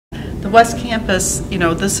West Campus,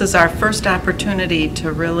 this is our first opportunity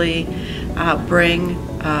to really bring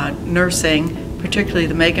nursing, particularly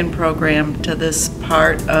the MEAGN program, to this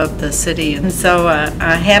part of the city. And so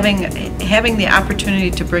having the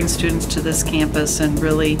opportunity to bring students to this campus and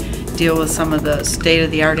really deal with some of the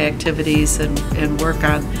state-of-the-art activities and work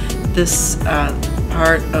on this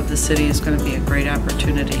part of the city is going to be a great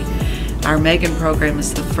opportunity. Our MEAGN program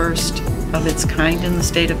is the first of its kind in the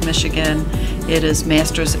state of Michigan. It is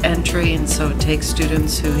master's entry, and so it takes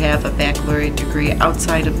students who have a baccalaureate degree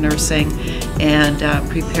outside of nursing and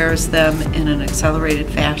prepares them in an accelerated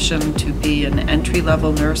fashion to be an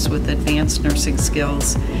entry-level nurse with advanced nursing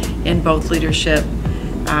skills in both leadership,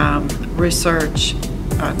 research,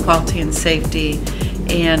 quality and safety,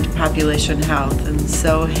 and population health. And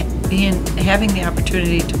so having the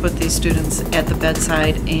opportunity to put these students at the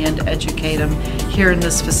bedside and educate them here in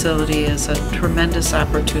this facility is a tremendous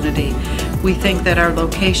opportunity. We think that our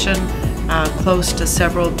location close to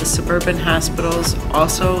several of the suburban hospitals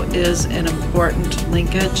also is an important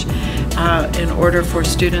linkage in order for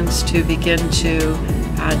students to begin to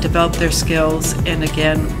develop their skills and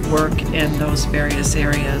again work in those various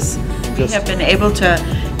areas. We have been able to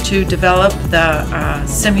develop the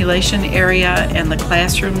simulation area and the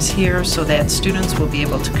classrooms here so that students will be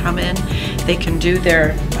able to come in, they can do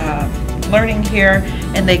their learning here,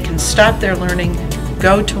 and they can stop their learning,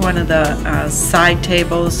 go to one of the side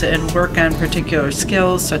tables and work on particular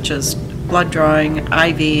skills such as blood drawing,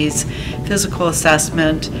 IVs, physical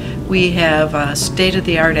assessment. We have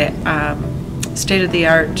state-of-the-art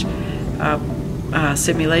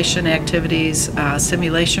simulation activities,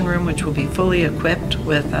 simulation room which will be fully equipped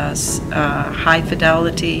with high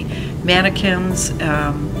fidelity mannequins.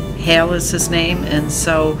 Hale is his name, and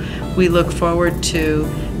so we look forward to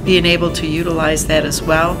being able to utilize that as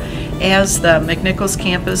well. As the McNichols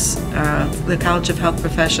campus, the College of Health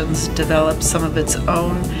Professions develops some of its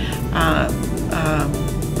own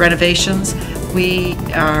renovations, we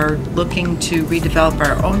are looking to redevelop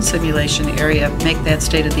our own simulation area, make that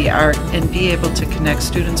state-of-the-art, and be able to connect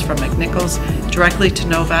students from McNichols directly to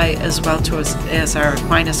Novi as well as our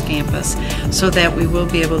Aquinas campus, so that we will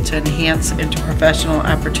be able to enhance interprofessional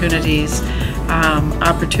opportunities,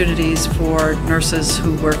 opportunities for nurses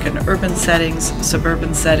who work in urban settings,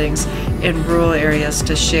 suburban settings, in rural areas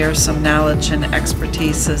to share some knowledge and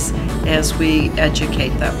expertise as we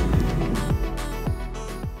educate them.